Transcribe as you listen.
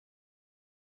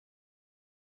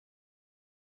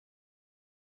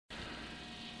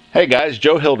Hey guys,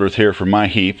 Joe Hildreth here from My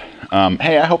Heap.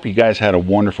 Hey, I hope you guys had a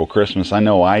wonderful Christmas. I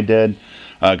know I did.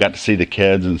 Got to see the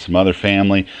kids and some other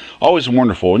family. Always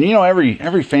wonderful. And you know,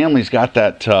 every family's got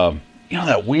that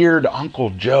that weird Uncle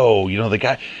Joe. You know, the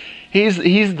guy. He's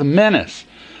the menace.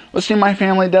 Well, see, my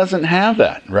family doesn't have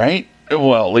that, right?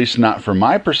 Well, at least not from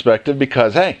my perspective,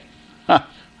 because hey,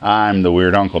 I'm the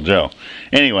weird Uncle Joe.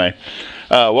 Anyway.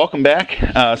 Welcome back.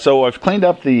 So I've cleaned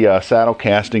up the saddle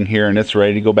casting here, and it's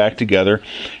ready to go back together.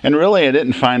 And really, I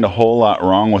didn't find a whole lot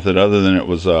wrong with it, other than it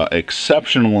was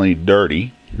exceptionally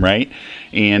dirty, right?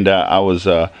 And I was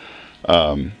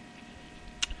had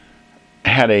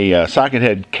a socket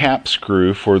head cap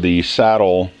screw for the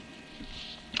saddle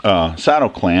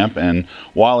clamp, and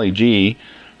Wally G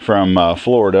from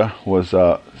Florida was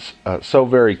so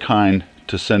very kind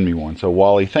to send me one. So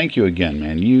Wally, thank you again,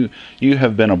 man. You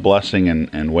have been a blessing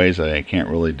in ways that I can't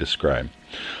really describe.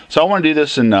 So I want to do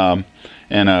this in a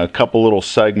couple little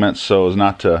segments, so as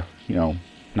not to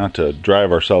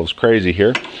drive ourselves crazy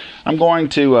here. I'm going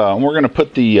to we're going to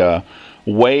put the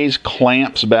Ways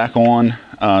clamps back on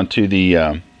to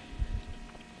the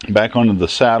back onto the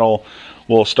saddle.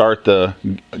 We'll start the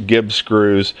Gibbs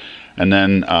screws, and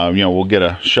then we'll get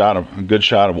a good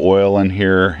shot of oil in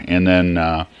here, and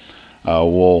then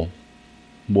we'll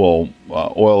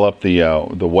oil up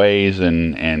the Ways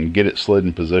and get it slid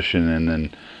in position, and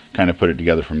then kind of put it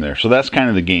together from there. So that's kind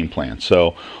of the game plan.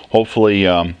 So hopefully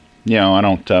I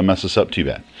don't mess this up too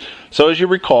bad. So as you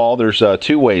recall, there's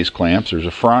two Ways clamps. There's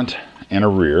a front and a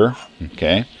rear.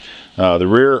 Okay, the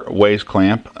rear Ways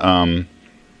clamp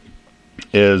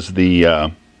is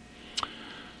the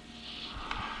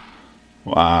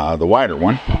wider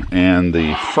one, and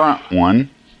the front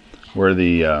one, where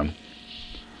the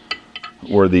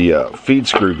feed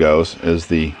screw goes, is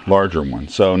the larger one.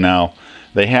 So now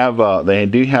they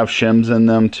do have shims in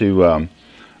them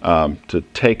to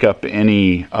take up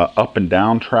any up and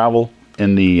down travel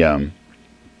in the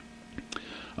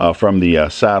from the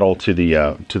saddle to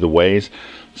the Ways.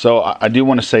 So I do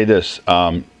want to say this.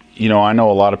 I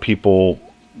know a lot of people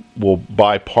will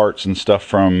buy parts and stuff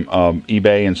from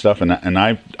eBay and stuff, and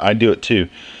I do it too.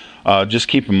 Just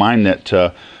keep in mind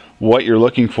that what you're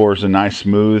looking for is a nice,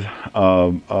 smooth,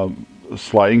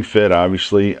 sliding fit,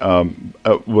 obviously,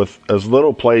 with as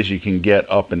little play as you can get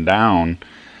up and down,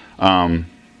 but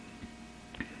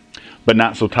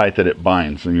not so tight that it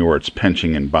binds, and where it's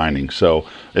pinching and binding. So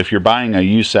if you're buying a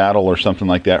used saddle or something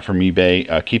like that from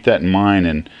eBay, keep that in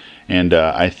mind. And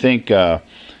I think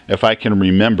if I can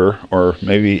remember, or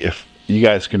maybe if you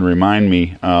guys can remind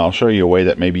me, I'll show you a way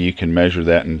that maybe you can measure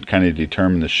that and kind of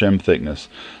determine the shim thickness.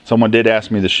 Someone did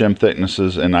ask me the shim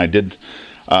thicknesses, and I did.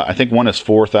 I think one is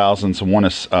 4 thousandths and one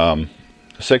is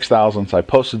 6 thousandths. I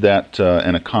posted that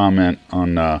in a comment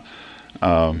on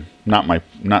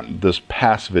not this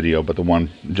past video, but the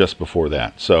one just before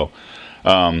that. So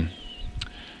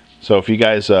so if you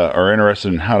guys are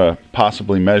interested in how to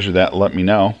possibly measure that, let me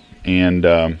know, and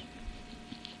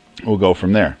we'll go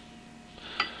from there.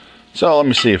 So let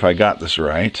me see if I got this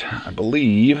right. I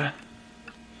believe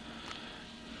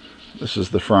this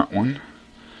is the front one.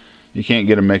 You can't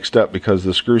get them mixed up because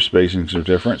the screw spacings are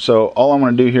different. So all I'm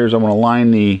going to do here is I'm going to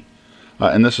line the,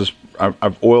 and this is,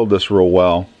 I've oiled this real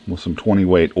well with some 20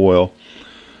 weight oil.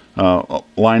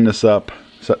 Line this up,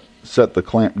 set the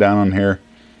clamp down on here,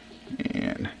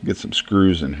 and get some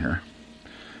screws in here.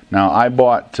 Now I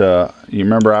bought, you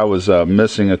remember I was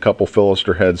missing a couple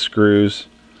Philister head screws.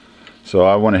 So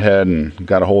I went ahead and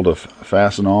got a hold of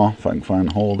Fastenal, if I can find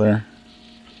a hole there.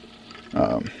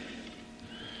 And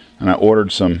I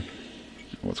ordered some,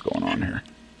 what's going on here?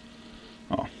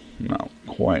 Oh, not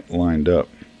quite lined up.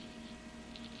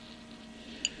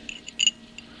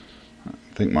 I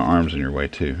think my arm's in your way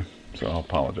too, so I'll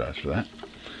apologize for that.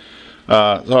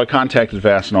 So I contacted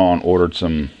Fastenal and ordered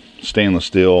some stainless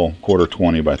steel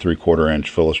 1/4 by 3/4 inch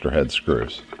Philister head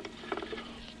screws.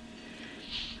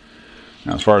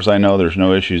 Now, as far as I know, there's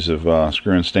no issues of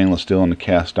screwing stainless steel into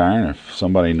cast iron. If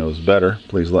somebody knows better,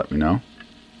 please let me know.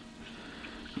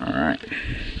 Alright,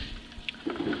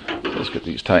 let's get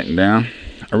these tightened down.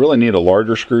 I really need a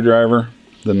larger screwdriver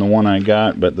than the one I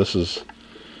got, but this is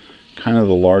kind of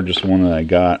the largest one that I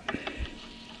got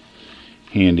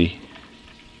handy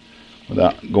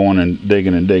without going and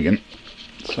digging.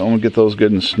 So I'm going to get those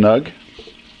good and snug.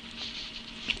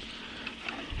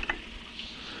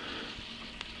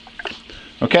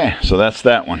 Okay, so that's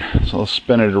that one. So let's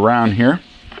spin it around here.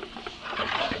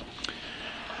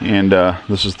 And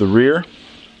this is the rear.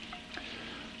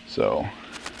 So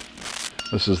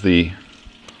this is the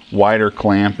wider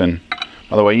clamp, and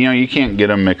by the way, you can't get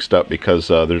them mixed up because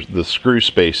there's the screw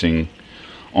spacing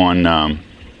on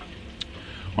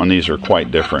on these are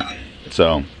quite different.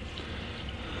 So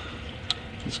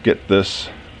let's get this.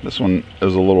 This one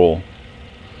is a little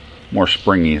more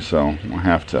springy, so I'll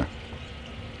have to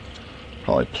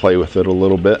probably play with it a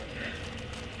little bit.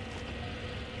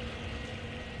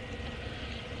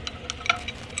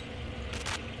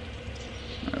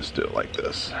 Let's do it like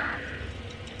this.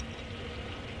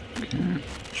 Okay.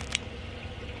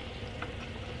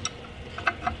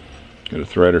 Get a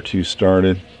thread or two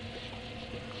started.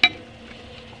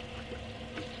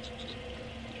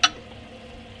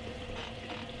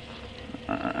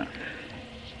 Alright.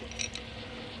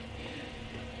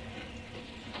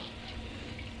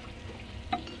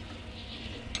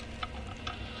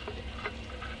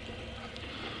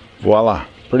 Voila,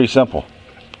 pretty simple.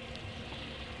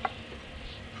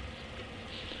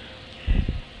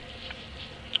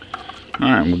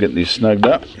 Alright, we'll get these snugged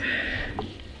up.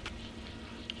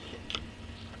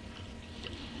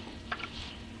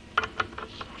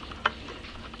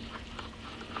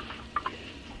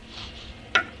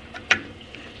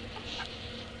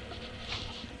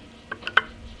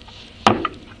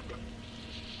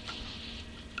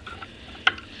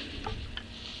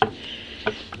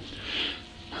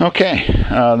 Okay,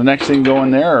 the next thing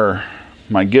going there are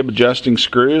my gib adjusting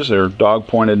screws. They're dog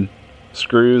pointed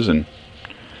screws, and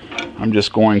I'm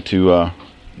just going to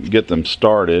get them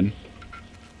started,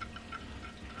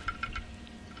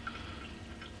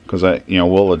 because I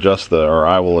will adjust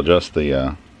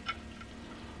the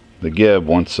gib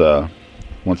once I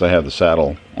have the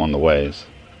saddle on the ways.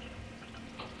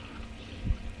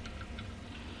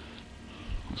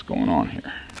 What's going on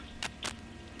here?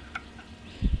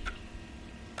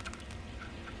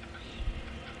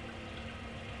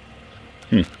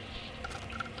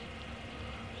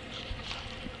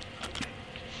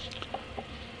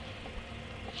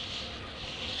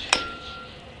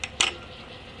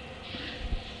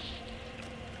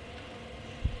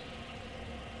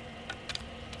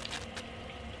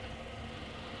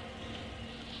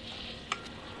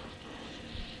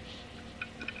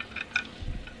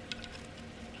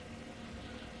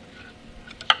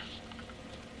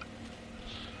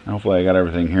 Hopefully I got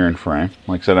everything here in frame.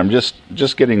 Like I said, I'm just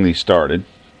getting these started.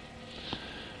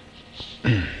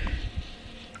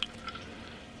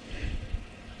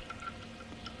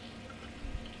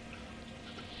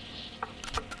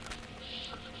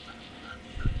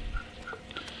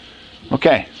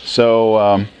 Okay,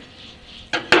 so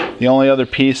the only other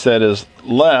piece that is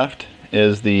left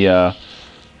is the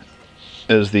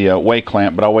way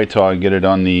clamp, but I'll wait till I get it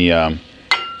on the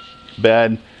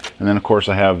bed. And then of course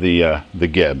I have the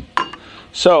gib.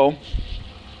 So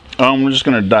we're just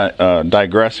going to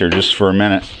digress here just for a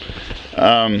minute.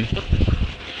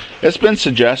 It's been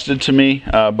suggested to me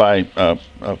by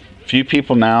a few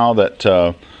people now that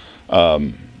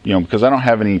because I don't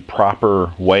have any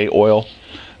proper way oil,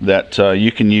 that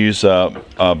you can use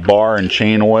bar and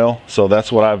chain oil. So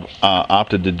that's what I've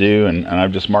opted to do, and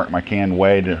I've just marked my canned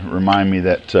way to remind me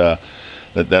that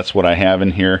that's what I have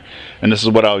in here. And this is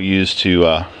what I'll use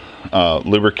to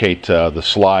lubricate the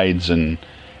slides and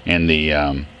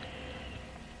the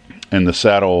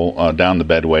saddle down the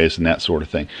bedways and that sort of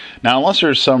thing. Now, unless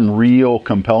there's some real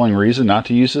compelling reason not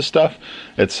to use this stuff,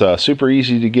 it's super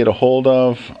easy to get a hold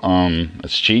of.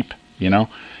 It's cheap, and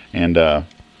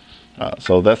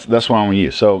so that's what I'm gonna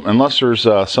use. So unless there's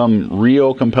some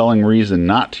real compelling reason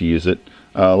not to use it,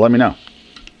 let me know.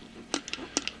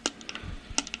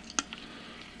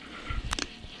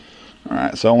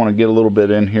 Alright, so I want to get a little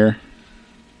bit in here.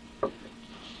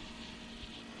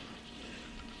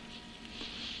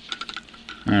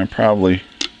 I probably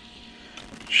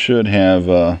should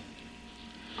have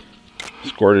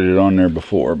squirted it on there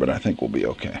before, but I think we'll be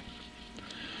okay.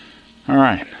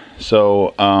 Alright,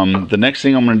 so the next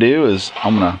thing I'm going to do is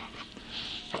I'm going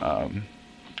to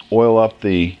oil up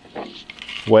the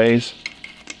ways,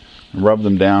 rub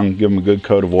them down, give them a good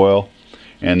coat of oil,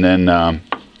 and then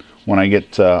when I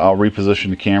get, I'll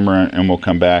reposition the camera and we'll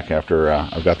come back after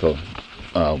I've got the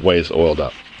ways oiled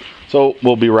up. So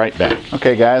we'll be right back.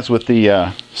 Okay guys, with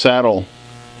the saddle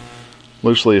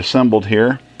loosely assembled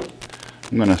here,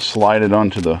 I'm going to slide it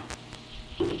onto the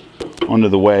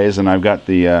ways, and I've got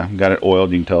the got it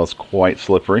oiled. You can tell it's quite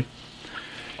slippery.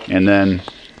 And then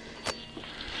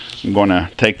I'm going to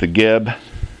take the gib,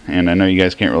 and I know you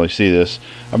guys can't really see this.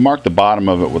 I've marked the bottom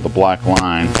of it with a black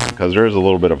line because there is a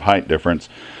little bit of height difference.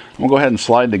 I'm going to go ahead and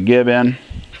slide the gib in.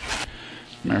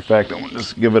 Matter of fact, I'm going to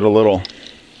just give it a little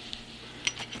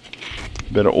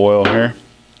bit of oil here.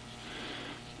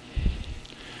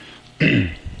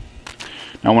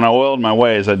 Now, when I oiled my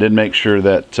ways, I did make sure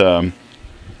that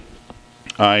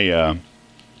I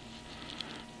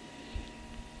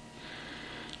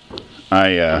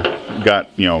I got,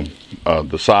 you know,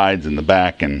 the sides and the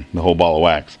back and the whole ball of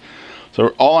wax. So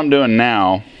all I'm doing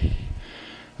now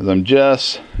is I'm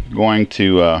just going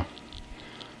to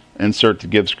insert the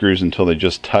give screws until they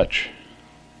just touch.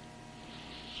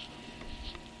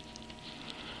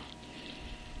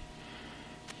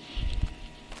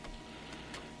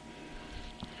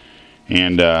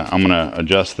 And I'm going to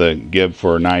adjust the give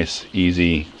for a nice,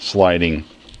 easy sliding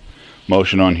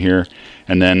motion on here.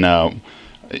 And then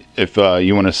if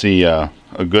you want to see a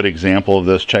good example of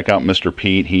this, check out Mr.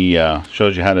 Pete. He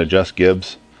shows you how to adjust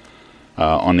gibs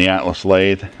on the Atlas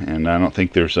lathe, and I don't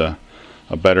think there's a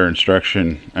better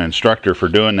instructor for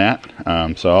doing that.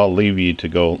 So I'll leave you to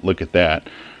go look at that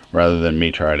rather than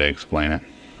me try to explain it.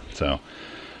 So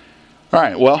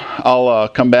alright, well, I'll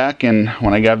come back and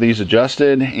when I got these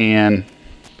adjusted, and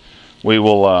we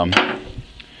will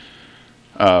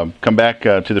come back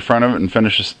to the front of it and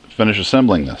finish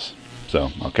assembling this. So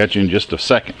I'll catch you in just a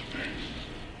second.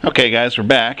 Okay guys, we're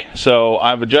back. So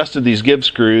I've adjusted these give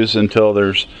screws until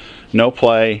there's no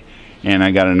play, and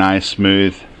I got a nice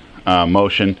smooth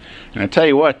motion. And I tell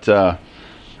you what, the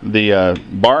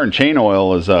bar and chain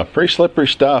oil is pretty slippery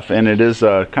stuff, and it is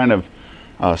kind of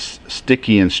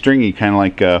sticky and stringy, kind of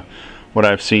like what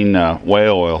I've seen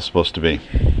whale oil is supposed to be.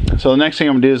 So the next thing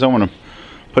I'm going to do is I want to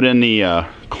put in the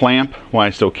clamp while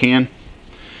I still can.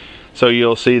 So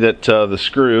you'll see that the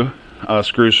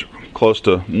screws close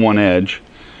to one edge,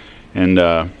 and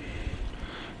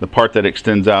the part that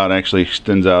extends out actually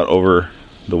extends out over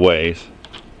the ways.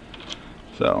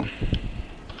 So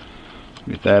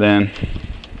get that in.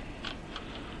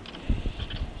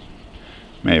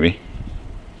 Maybe.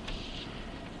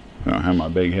 I don't have my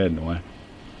big head in the way.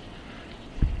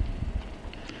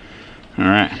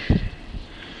 Alright.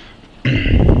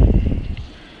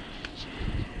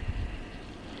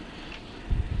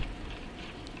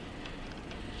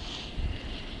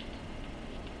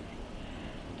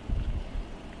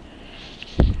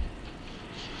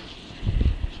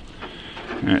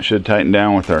 And it should tighten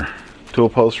down with our tool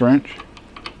post wrench.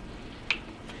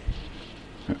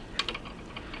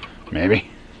 Maybe.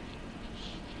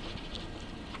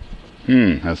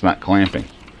 That's not clamping.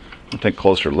 I'll take a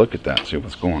closer look at that, see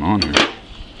what's going on here.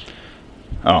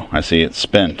 Oh, I see, it's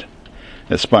spun.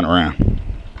 It's spun around.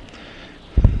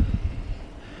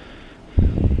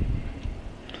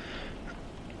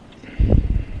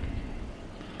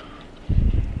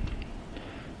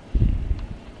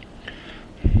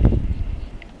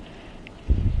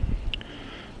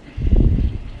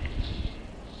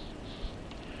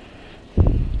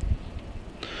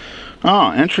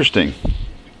 Oh, interesting.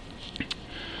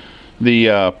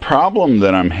 The problem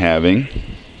that I'm having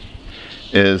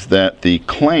is that the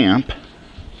clamp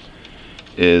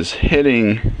is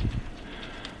hitting,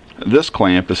 this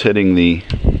clamp is hitting the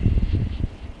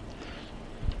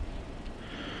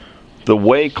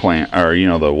way clamp, or you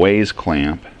know, the ways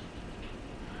clamp.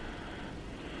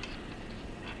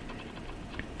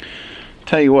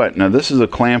 Tell you what, now this is a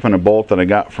clamp and a bolt that I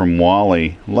got from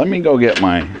Wally. Let me go get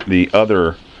the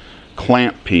other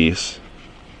clamp piece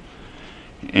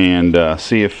and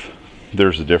see if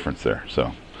there's a difference there.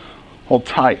 So hold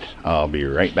tight, I'll be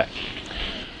right back.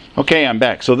 Okay, I'm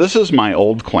back. So this is my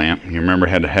old clamp. You remember it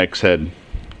had a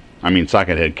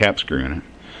socket head cap screw in it.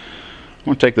 I'm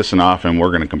going to take this one off, and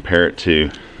we're going to compare it to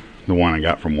the one I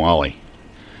got from Wally.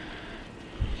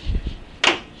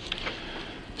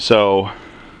 So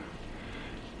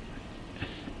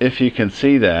if you can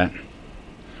see that,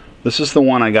 this is the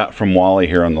one I got from Wally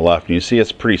here on the left, and you see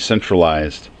it's pretty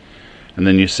centralized. And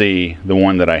then you see the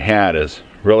one that I had is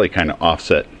really kind of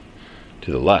offset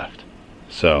to the left.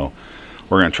 So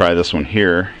we're going to try this one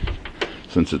here,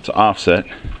 since it's offset,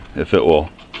 if it will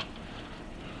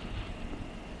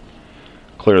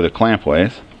clear the clamp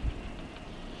ways.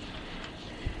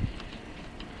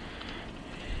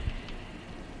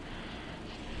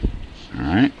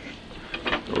 Alright,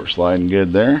 so we're sliding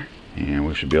good there, and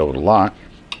we should be able to lock.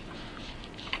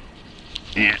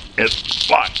 And it's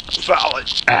locked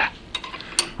solid.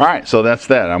 Alright, so that's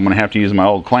that. I'm going to have to use my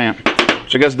old clamp,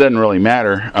 which I guess doesn't really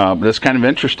matter, but it's kind of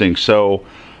interesting. So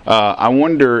I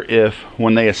wonder if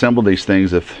when they assemble these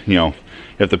things, if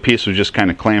the piece was just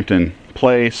kind of clamped in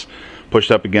place,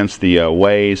 pushed up against the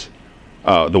ways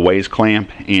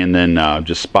clamp, and then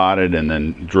just spotted and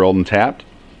then drilled and tapped.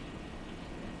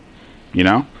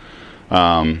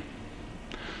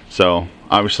 So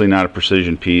obviously not a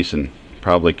precision piece, and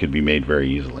probably could be made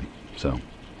very easily. So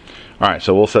alright,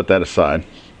 so we'll set that aside.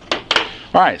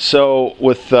 Alright, so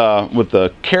with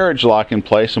the carriage lock in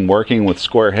place and working with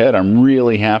square head, I'm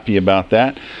really happy about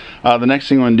that. The next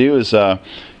thing I'm going to do is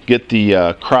get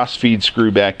the cross feed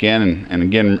screw back in, and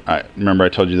again, remember I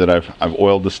told you that I've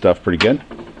oiled this stuff pretty good.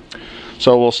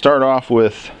 So we'll start off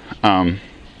with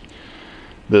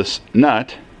this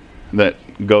nut that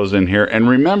goes in here, and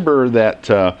remember that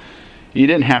you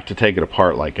didn't have to take it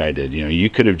apart like I did. You know, you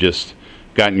could have just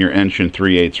gotten your 1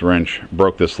 3/8 wrench,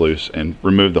 broke this loose, and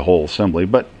removed the whole assembly,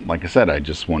 but like I said, I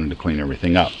just wanted to clean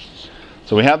everything up.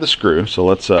 So we have the screw, so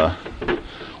let's while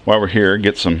we're here,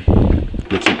 get some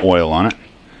oil on it,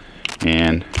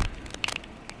 and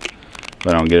if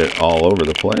I don't get it all over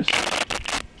the place,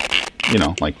 you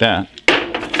know, like that.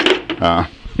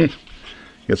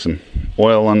 Get some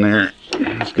oil on there.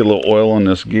 Let's get a little oil on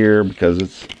this gear because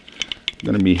it's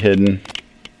going to be hidden.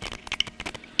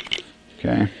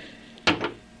 Okay.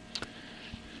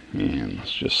 And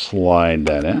let's just slide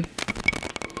that in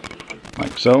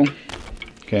like so.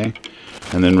 Okay.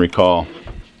 And then recall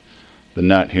the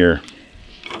nut here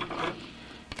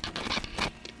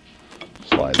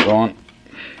slides on.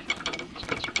 Let's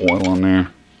get some oil on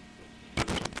there.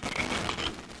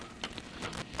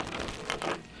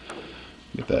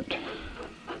 Get that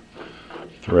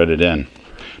threaded in.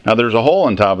 Now there's a hole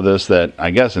on top of this that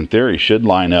I guess in theory should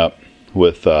line up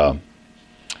with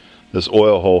this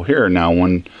oil hole here. Now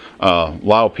when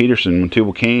Lyle Peterson, when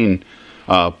Tubal Cain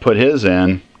put his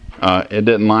in, it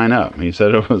didn't line up. He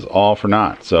said it was all for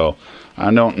naught. So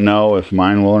I don't know if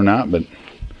mine will or not, but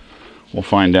we'll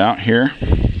find out here.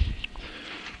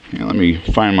 Yeah, let me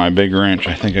find my big wrench.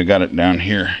 I think I got it down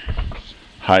here,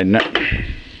 hiding it.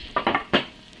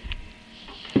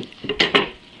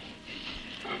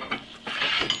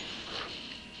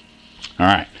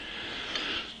 Alright,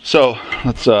 so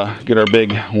let's get our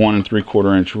big 1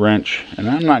 3/4 inch wrench, and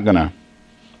I'm not going to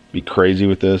be crazy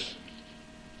with this.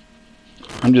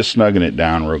 I'm just snugging it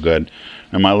down real good,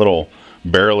 and my little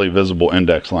barely visible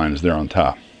index line is there on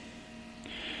top.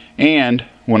 And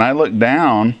when I look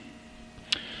down,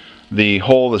 the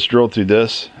hole that's drilled through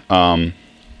this, yeah,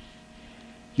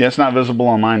 it's not visible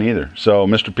on mine either. So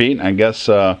Mr. Pete, I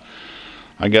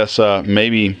guess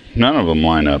maybe none of them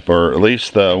line up, or at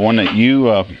least the one that you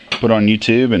put on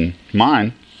YouTube and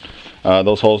mine,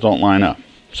 those holes don't line up.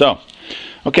 So,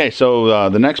 okay, so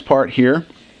the next part here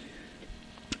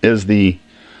is the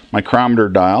micrometer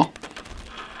dial.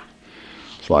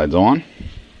 Slides on.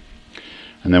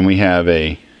 And then we have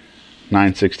a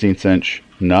 9/16 inch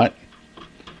nut.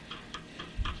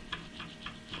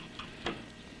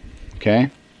 Okay.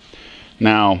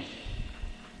 Now,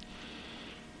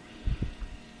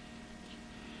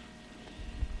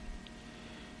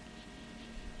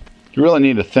 you really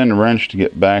need a thin wrench to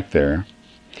get back there.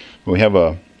 We have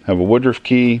a Woodruff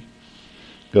key,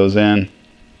 goes in,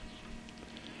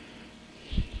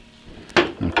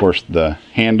 and of course the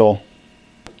handle.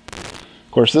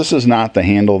 Of course, this is not the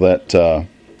handle that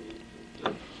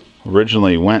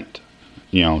originally went,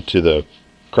 you know, to the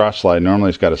cross slide. Normally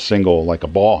it's got a single, like a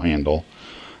ball handle.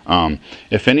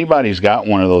 If anybody's got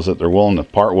one of those that they're willing to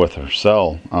part with or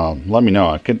sell, let me know.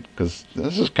 I could, because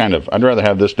this is kind of, I'd rather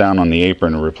have this down on the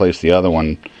apron and replace the other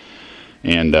one,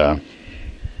 and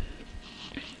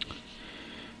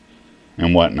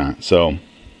whatnot. So,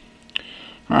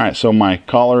 all right. So my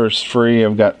collar is free.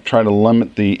 I've got try to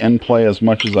limit the end play as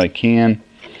much as I can,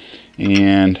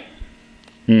 and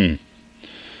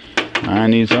I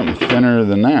need something thinner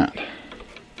than that.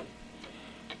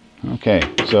 Okay,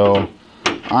 so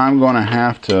I'm going to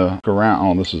have to go around.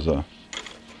 Oh, this is a,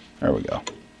 there we go.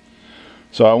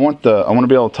 So I want to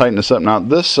be able to tighten this up. Now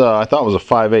this I thought was a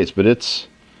 5/8, but it's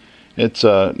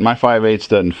my 5/8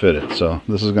 doesn't fit it. So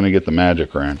this is going to get the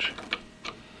magic wrench.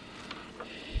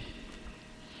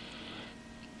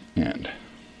 And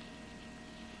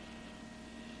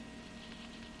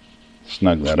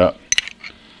snug that up.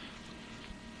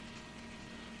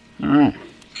 All right.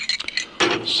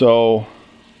 So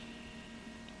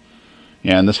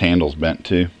yeah, and this handle's bent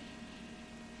too,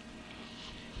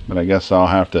 but I guess I'll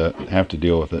have to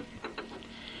deal with it.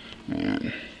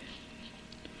 And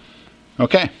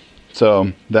okay,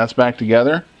 so that's back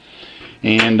together,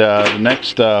 and the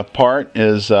next part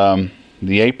is the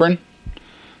apron.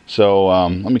 So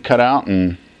let me cut out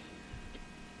and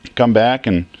come back,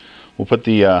 and we'll put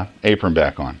the apron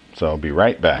back on. So I'll be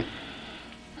right back.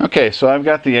 Okay, so I've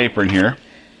got the apron here.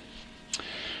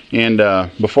 And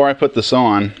before I put this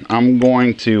on, I'm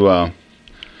going to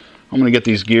get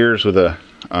these gears with a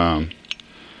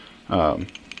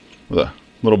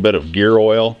little bit of gear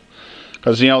oil,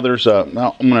 because you know there's a.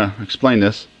 Well, I'm going to explain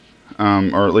this,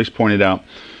 or at least point it out.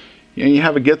 You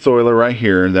have a Gitz oiler right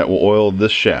here that will oil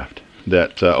this shaft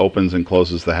that opens and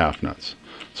closes the half nuts.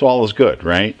 So all is good,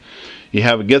 right? You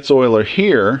have a Gitz oiler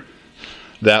here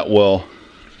that will,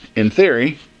 in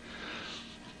theory,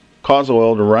 cause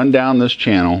oil to run down this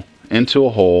channel into a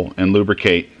hole and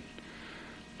lubricate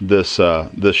this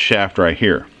this shaft right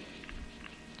here.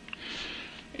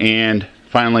 And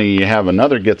finally, you have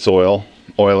another Gets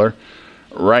oiler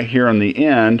right here on the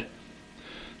end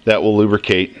that will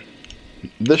lubricate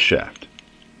this shaft.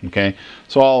 Okay,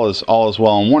 so all is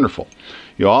well and wonderful.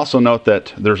 You'll also note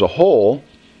that there's a hole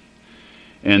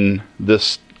in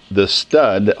this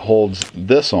stud that holds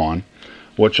this on,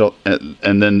 which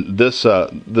and then this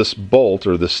this bolt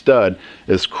or the stud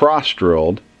is cross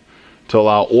drilled to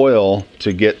allow oil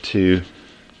to get to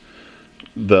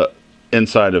the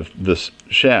inside of this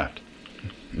shaft.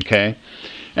 Okay,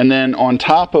 and then on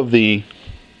top of the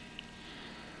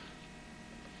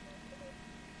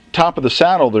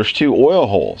saddle, there's two oil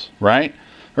holes, right?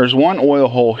 There's one oil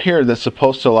hole here that's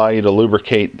supposed to allow you to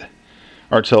lubricate,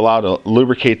 or to allow to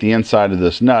lubricate the inside of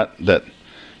this nut that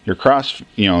your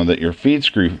that your feed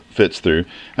screw fits through,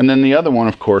 and then the other one,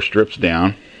 of course, drips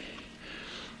down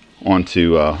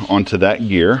onto that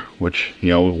gear, which, you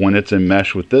know, when it's in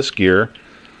mesh with this gear,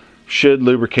 should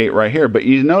lubricate right here. But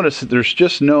you notice that there's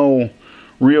just no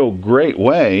real great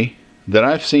way that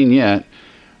I've seen yet,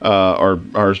 or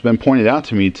has been pointed out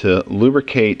to me, to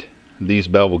lubricate these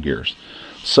bevel gears.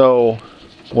 So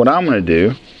what I'm going to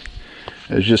do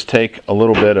is just take a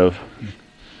little bit of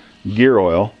gear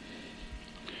oil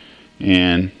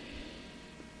and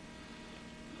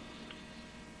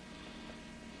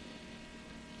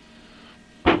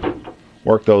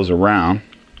work those around,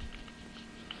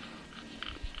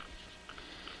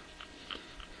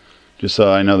 just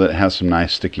so I know that it has some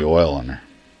nice sticky oil in there,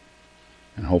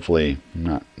 and hopefully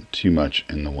not too much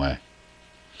in the way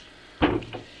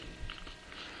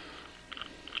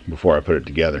before I put it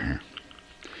together here.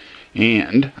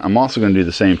 And I'm also going to do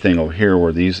the same thing over here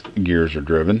where these gears are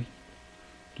driven.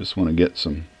 Just want to get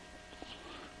some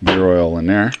gear oil in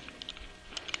there.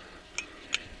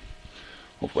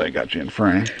 Hopefully I got you in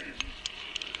frame.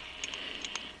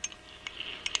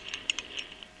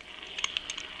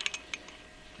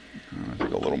 I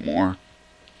think a little more.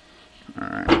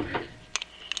 Alright.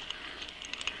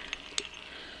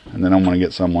 And then I'm going to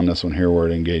get some on this one here where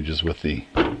it engages with the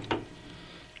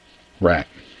rack.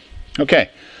 Okay,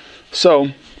 so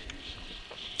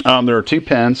there are two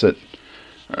pins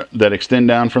that extend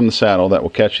down from the saddle that will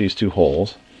catch these two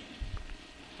holes,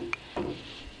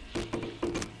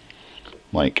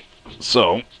 like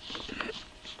so.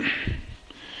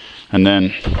 And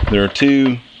then there are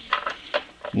two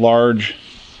large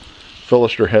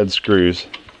Philister head screws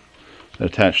that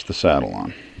attach the saddle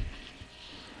on.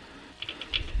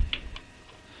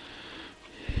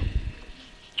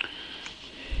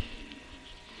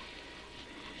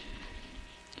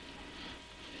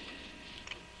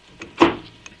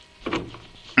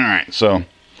 Alright, so let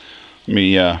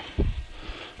me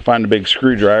find a big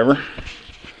screwdriver,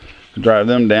 drive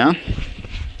them down,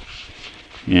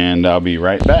 and I'll be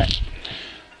right back.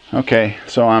 Okay,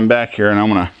 so I'm back here and I'm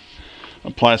going to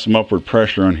apply some upward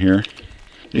pressure on here.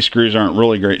 These screws aren't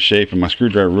really great shape and my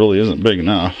screwdriver really isn't big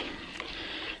enough,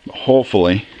 but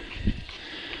hopefully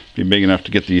be big enough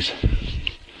to get these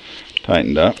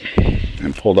tightened up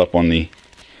and pulled up on the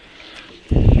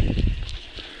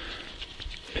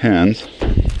pins.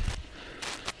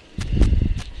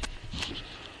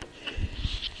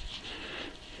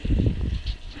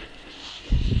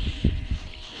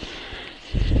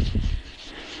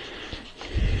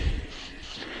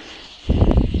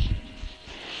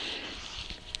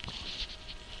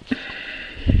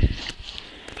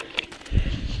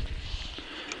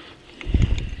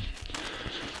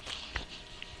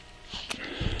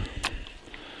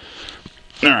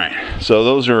 Alright, so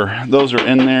those are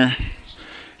in there,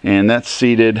 and that's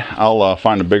seated. I'll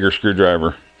find a bigger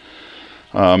screwdriver,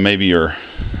 maybe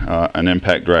an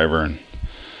impact driver, and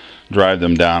drive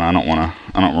them down. I don't want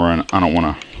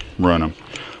to run them.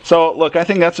 So look, I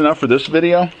think that's enough for this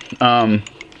video.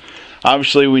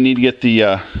 Obviously we need to get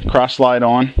the cross slide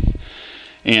on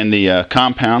and the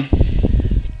compound,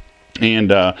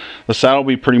 and the saddle will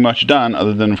be pretty much done,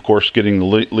 other than of course getting the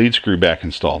lead screw back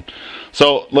installed.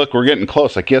 So look, we're getting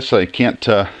close. I guess I can't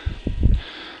put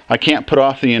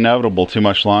off the inevitable too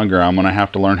much longer. I'm gonna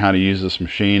have to learn how to use this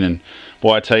machine, and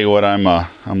boy, I tell you what, I'm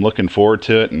looking forward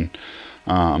to it, and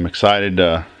I'm excited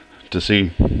to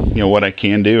see, you know, what I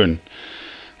can do and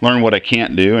learn what I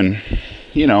can't do, and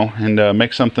you know, and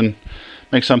make something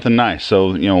nice.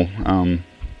 So, you know,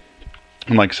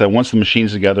 and like I said, once the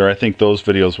machine's together, I think those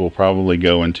videos will probably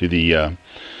go into the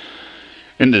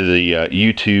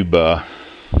YouTube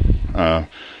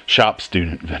shop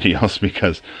student videos,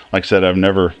 because like I said, I've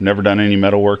never done any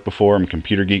metal work before. I'm a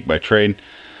computer geek by trade,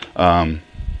 and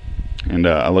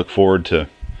I look forward to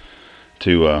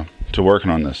to working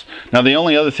on this. Now, the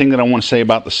only other thing that I want to say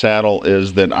about the saddle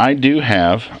is that I do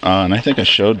have, and I think I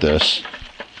showed this,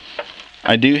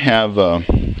 I do have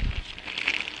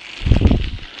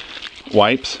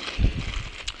wipes,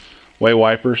 way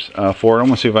wipers for it. I'm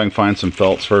going to see if I can find some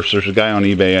felts first. There's a guy on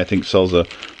eBay, I think, sells a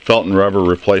felt and rubber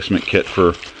replacement kit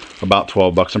for about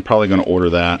 12 bucks. I'm probably going to order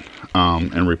that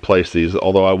and replace these,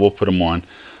 although I will put them on.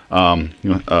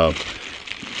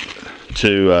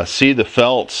 To see the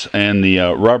felts and the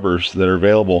rubbers that are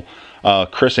available,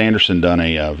 Chris Anderson done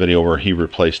a video where he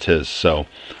replaced his, so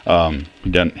he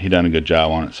done a good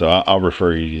job on it. So I'll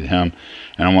refer you to him,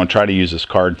 and I'm going to try to use this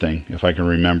card thing if I can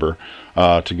remember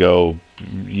to go,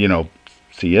 you know,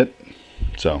 see it.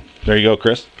 So there you go,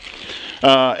 Chris.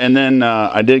 And then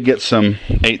I did get some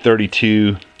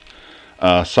 832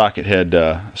 socket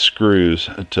head screws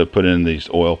to put in these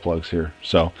oil plugs here.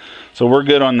 So we're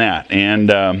good on that. And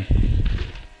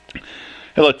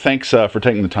hey, look, thanks for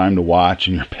taking the time to watch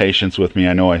and your patience with me.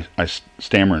 I know I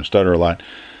stammer and stutter a lot,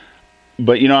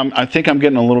 but you know, I think I'm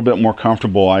getting a little bit more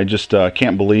comfortable. I just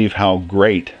can't believe how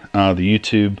great the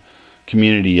YouTube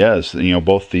community is. You know,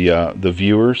 both the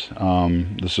viewers,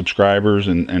 the subscribers,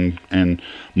 and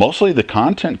mostly the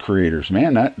content creators.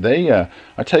 Man,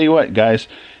 I tell you what, guys,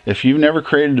 if you've never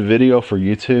created a video for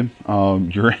YouTube,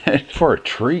 you're in for a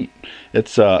treat.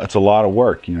 It's a lot of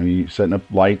work. You know, you setting up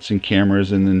lights and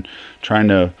cameras, and then trying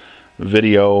to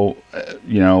video,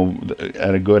 you know,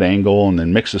 at a good angle, and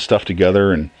then mix the stuff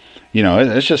together, and you know,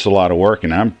 it's just a lot of work.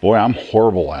 And I'm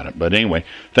horrible at it. But anyway,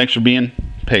 thanks for being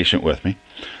patient with me.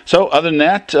 So other than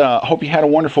that, I hope you had a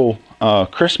wonderful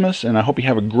Christmas, and I hope you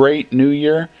have a great New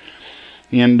Year.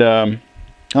 And other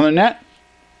than that,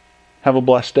 have a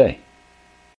blessed day.